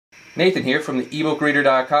Nathan here from the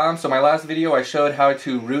ebookreader.com. So my last video I showed how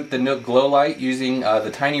to root the Nook Glow Light using the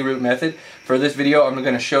tiny root method. For this video I'm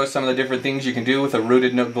going to show some of the different things you can do with a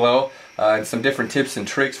rooted Nook Glow and some different tips and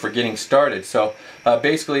tricks for getting started. So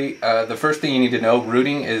basically the first thing you need to know,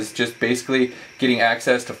 rooting is just basically getting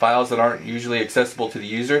access to files that aren't usually accessible to the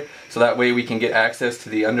user, so that way we can get access to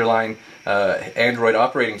the underlying Android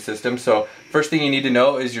operating system. So first thing you need to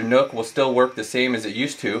know is your Nook will still work the same as it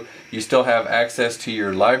used to. You still have access to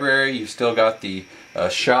your library, you've still got the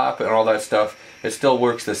shop and all that stuff. It still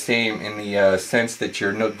works the same in the sense that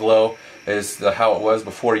your Nook Glow is how it was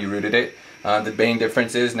before you rooted it. The main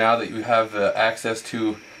difference is now that you have access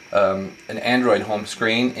to an Android home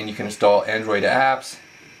screen and you can install Android apps,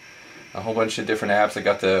 a whole bunch of different apps. I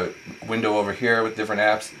got the window over here with different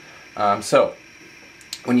apps. So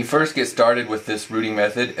when you first get started with this rooting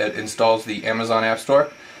method, it installs the Amazon App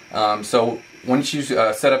Store. So once you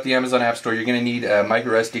set up the Amazon App Store, you're going to need a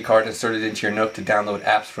micro SD card inserted into your Nook to download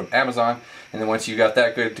apps from Amazon. And then once you got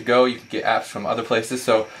that good to go, you can get apps from other places.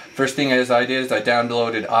 So first thing I did is I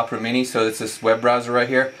downloaded Opera Mini. So it's this web browser right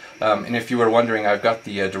here. And if you were wondering, I've got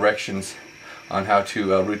the directions on how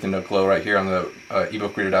to root the Nook Glow right here on the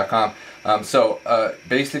ebookreader.com. So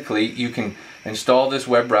basically you can install this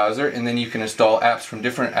web browser and then you can install apps from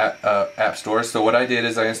different app stores. So what I did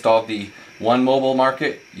is I installed the One Mobile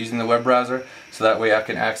Market using the web browser, so that way I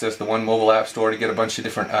can access the One Mobile App Store to get a bunch of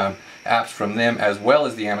different apps from them, as well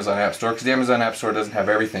as the Amazon App Store, because the Amazon App Store doesn't have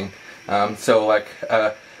everything. So like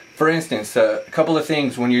for instance, a couple of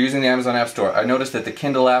things when you're using the Amazon App Store. I noticed that the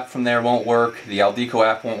Kindle app from there won't work, the Aldeco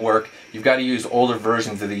app won't work. You've got to use older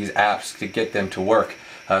versions of these apps to get them to work.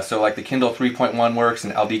 So like the Kindle 3.1 works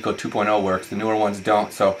and Aldeco 2.0 works, the newer ones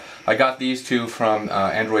don't. So I got these two from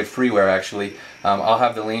Android Freeware actually. I'll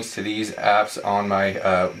have the links to these apps on my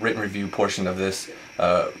written review portion of this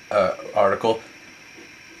article.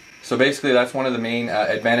 So basically that's one of the main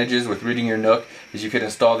advantages with rooting your Nook, is you can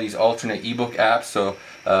install these alternate ebook apps. So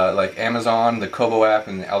like Amazon, the Kobo app,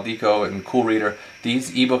 and Aldeco and Cool Reader,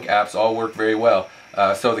 these ebook apps all work very well.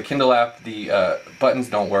 So the Kindle app, the buttons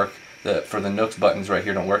don't work. For the Nook's buttons right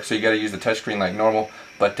here don't work, so you got to use the touchscreen like normal.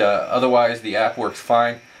 But otherwise the app works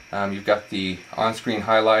fine. You've got the on-screen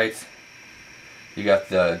highlights, you got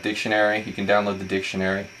the dictionary, you can download the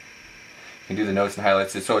dictionary, you can do the notes and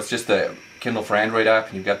highlights. So it's just the Kindle for Android app,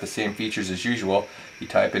 and you've got the same features as usual. You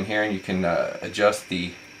type in here and you can adjust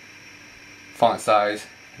the font size,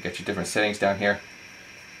 you got your different settings down here,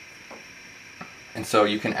 and so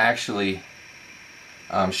you can actually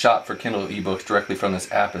shop for Kindle ebooks directly from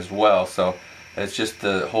this app as well. So it's just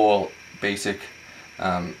the whole basic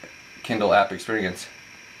Kindle app experience.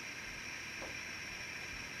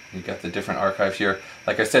 You've got the different archives here.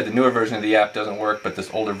 Like I said, the newer version of the app doesn't work, but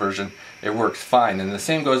this older version, it works fine. And the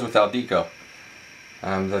same goes with Aldeco.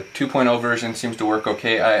 The 2.0 version seems to work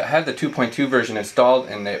okay. I had the 2.2 version installed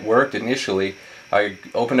and it worked initially. I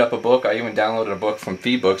opened up a book, I even downloaded a book from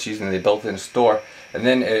FeedBooks using the built-in store, and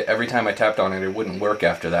then every time I tapped on it, it wouldn't work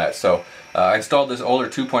after that. So I installed this older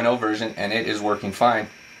 2.0 version and it is working fine.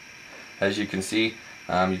 As you can see,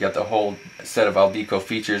 you got the whole set of Aldeco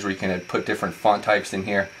features where you can put different font types in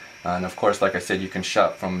here. And of course, like I said, you can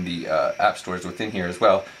shop from the app stores within here as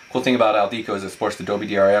well. Cool thing about Aldeco is it supports Adobe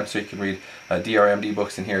DRM, so you can read DRM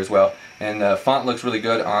ebooks in here as well. And the font looks really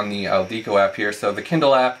good on the Aldeco app here. So the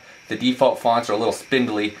Kindle app, the default fonts are a little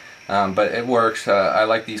spindly, but it works. I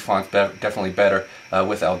like these fonts definitely better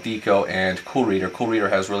with Aldeco and Cool Reader. Cool Reader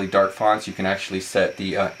has really dark fonts. You can actually set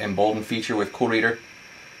the embolden feature with Cool Reader.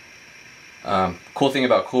 Cool thing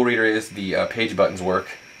about Cool Reader is the page buttons work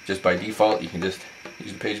just by default. You can just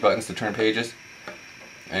use the page buttons to turn pages,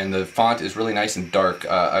 and the font is really nice and dark.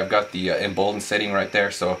 I've got the embolden setting right there,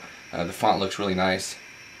 so the font looks really nice.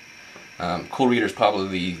 Cool Reader is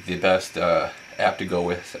probably the best app to go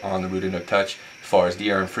with on the rooted Nook Touch as far as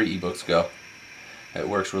DRM-free ebooks go. It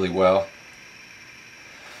works really well.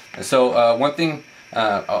 And so one thing,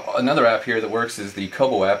 another app here that works is the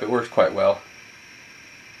Kobo app. It works quite well.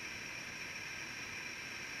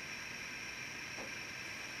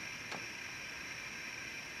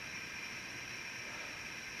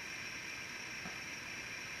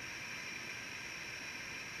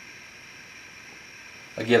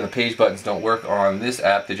 Again, the page buttons don't work on this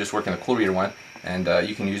app, they just work in the Cool Reader one, and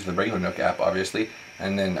you can use the regular Nook app obviously,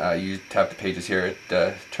 and then you tap the pages here.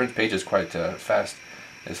 It turns pages quite fast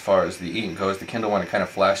as far as the ink goes. The Kindle one, it kind of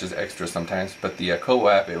flashes extra sometimes, but the Kobo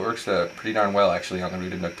app, it works pretty darn well actually on the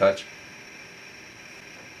rooted Nook Touch.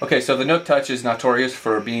 Okay, so the Nook Touch is notorious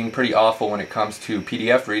for being pretty awful when it comes to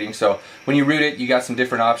PDF reading. So when you root it, you got some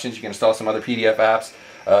different options. You can install some other PDF apps.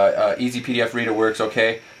 Easy PDF Reader works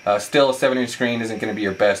okay. still a 7-inch screen isn't going to be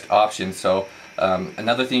your best option. So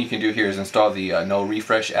another thing you can do here is install the No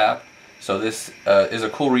Refresh app. So this is a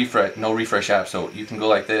cool No Refresh app. So you can go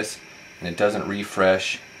like this, and it doesn't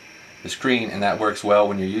refresh the screen, and that works well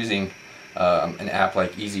when you're using an app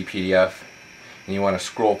like Easy PDF and you want to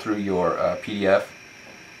scroll through your PDF.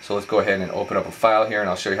 So let's go ahead and open up a file here, and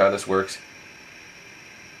I'll show you how this works.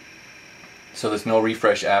 So this No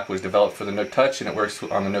Refresh app was developed for the Nook Touch, and it works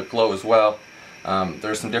on the Nook Glow as well.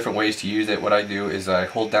 There's some different ways to use it. What I do is I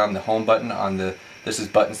hold down the home button on this is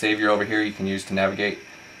button savior over here you can use to navigate,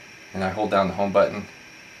 and I hold down the home button.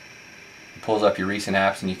 It pulls up your recent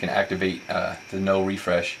apps, and you can activate the No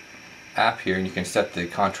Refresh app here, and you can set the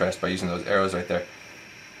contrast by using those arrows right there,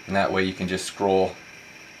 and that way you can just scroll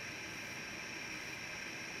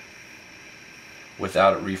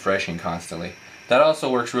without it refreshing constantly. That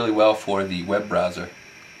also works really well for the web browser.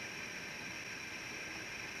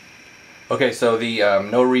 Okay, so the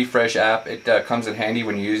No Refresh app, it comes in handy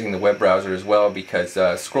when you're using the web browser as well, because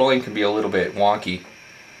scrolling can be a little bit wonky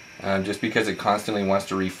just because it constantly wants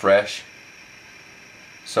to refresh.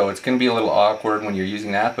 So it's going to be a little awkward when you're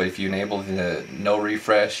using that, but if you enable the No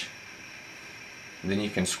Refresh, then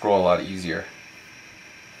you can scroll a lot easier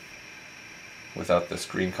without the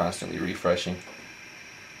screen constantly refreshing.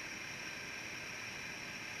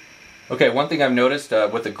 Okay, one thing I've noticed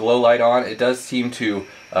with the glow light on, it does seem to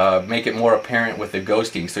make it more apparent with the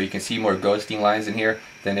ghosting. So you can see more ghosting lines in here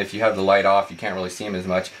than if you have the light off. You can't really see them as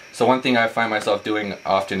much. So one thing I find myself doing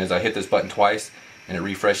often is I hit this button twice and it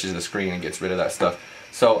refreshes the screen and gets rid of that stuff.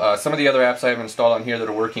 So some of the other apps I have installed on here that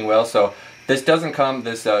are working well. So this doesn't come,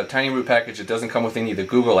 this Tiny Root package, it doesn't come with any of the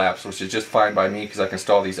Google apps, which is just fine by me because I can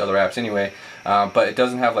install these other apps anyway. But it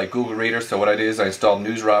doesn't have like Google Reader, so what I did is I installed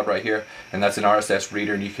NewsRob right here, and that's an RSS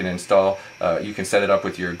reader, and you can install, you can set it up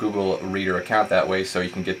with your Google Reader account that way, so you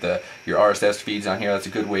can get your RSS feeds on here. That's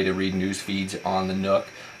a good way to read news feeds on the Nook.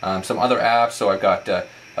 Some other apps, so I've got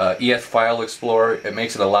ES File Explorer. It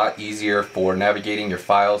makes it a lot easier for navigating your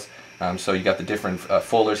files. So you got the different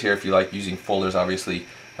folders here. If you like using folders, obviously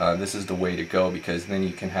this is the way to go, because then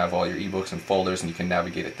you can have all your ebooks and folders and you can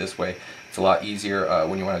navigate it this way. It's a lot easier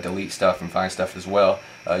when you want to delete stuff and find stuff as well,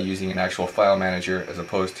 using an actual file manager as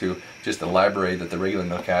opposed to just a library that the regular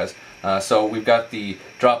Nook has. So we've got the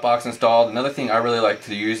Dropbox installed. Another thing I really like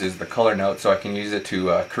to use is the color note, so I can use it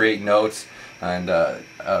to create notes and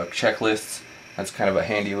checklists. That's kind of a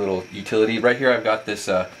handy little utility. Right here I've got this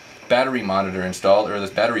battery monitor installed, or this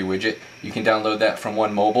battery widget. You can download that from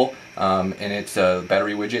One Mobile, and it's a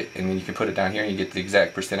battery widget, and then you can put it down here and you get the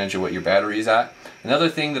exact percentage of what your battery is at. Another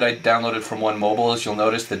thing that I downloaded from One Mobile is you'll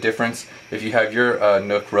notice the difference if you have your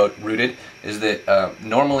Nook rooted is that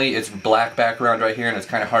normally it's black background right here and it's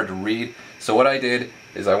kind of hard to read. So what I did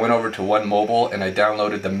is I went over to One Mobile and I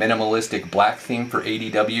downloaded the minimalistic black theme for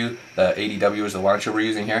ADW. The ADW is the launcher we're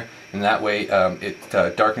using here, and that way it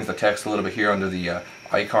darkens the text a little bit here under the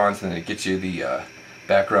icons, and then it gets you the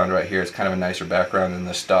background right here. It's kind of a nicer background than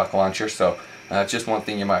the stock launcher, so that's just one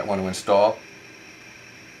thing you might want to install.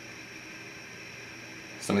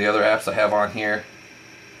 Some of the other apps I have on here,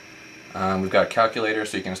 we've got a calculator,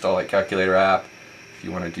 so you can install a calculator app if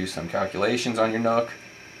you want to do some calculations on your Nook.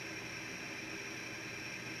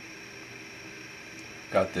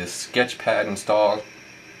 Got this sketch pad installed,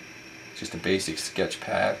 just a basic sketch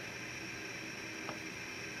pad.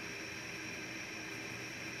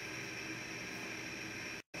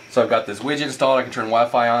 So I've got this widget installed. I can turn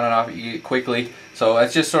Wi-Fi on and off quickly. So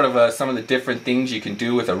that's just sort of some of the different things you can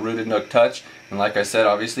do with a rooted Nook Touch. And like I said,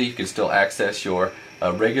 obviously you can still access your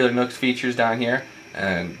regular Nook features down here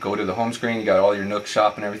and go to the home screen. You got all your Nook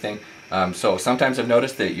shop and everything. So sometimes I've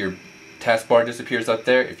noticed that your taskbar disappears up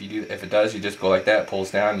there. If it does, you just go like that,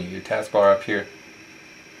 pulls down, and you get your taskbar up here.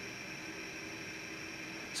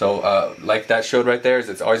 So like that showed right there, is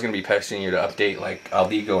it's always going to be pestering you to update like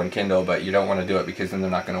Aldigo and Kindle, but you don't want to do it because then they're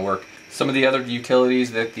not going to work. Some of the other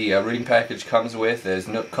utilities that the rooting package comes with is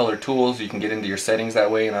Nook Color Tools. You can get into your settings that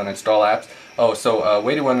way and uninstall apps. Oh, so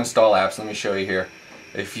way to uninstall apps, let me show you here.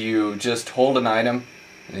 If you just hold an item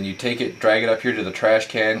and then you take it, drag it up here to the trash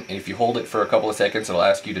can, and if you hold it for a couple of seconds, it'll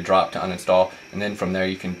ask you to drop to uninstall, and then from there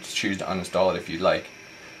you can choose to uninstall it if you'd like.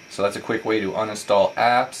 So that's a quick way to uninstall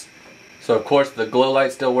apps. So of course the glow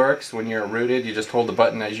light still works when you're rooted. You just hold the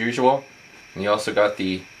button as usual, and you also got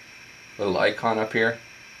the little icon up here,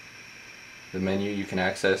 the menu you can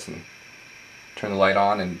access and turn the light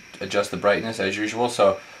on and adjust the brightness as usual.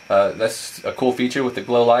 So that's a cool feature with the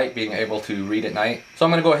glow light, being able to read at night. So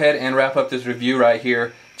I'm going to go ahead and wrap up this review right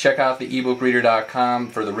here. Check out the ebookreader.com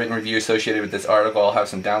for the written review associated with this article. I'll have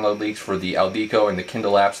some download links for the Aldeco and the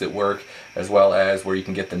Kindle apps that work, as well as where you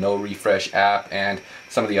can get the No Refresh app and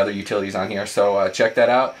some of the other utilities on here. So check that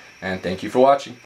out, and thank you for watching.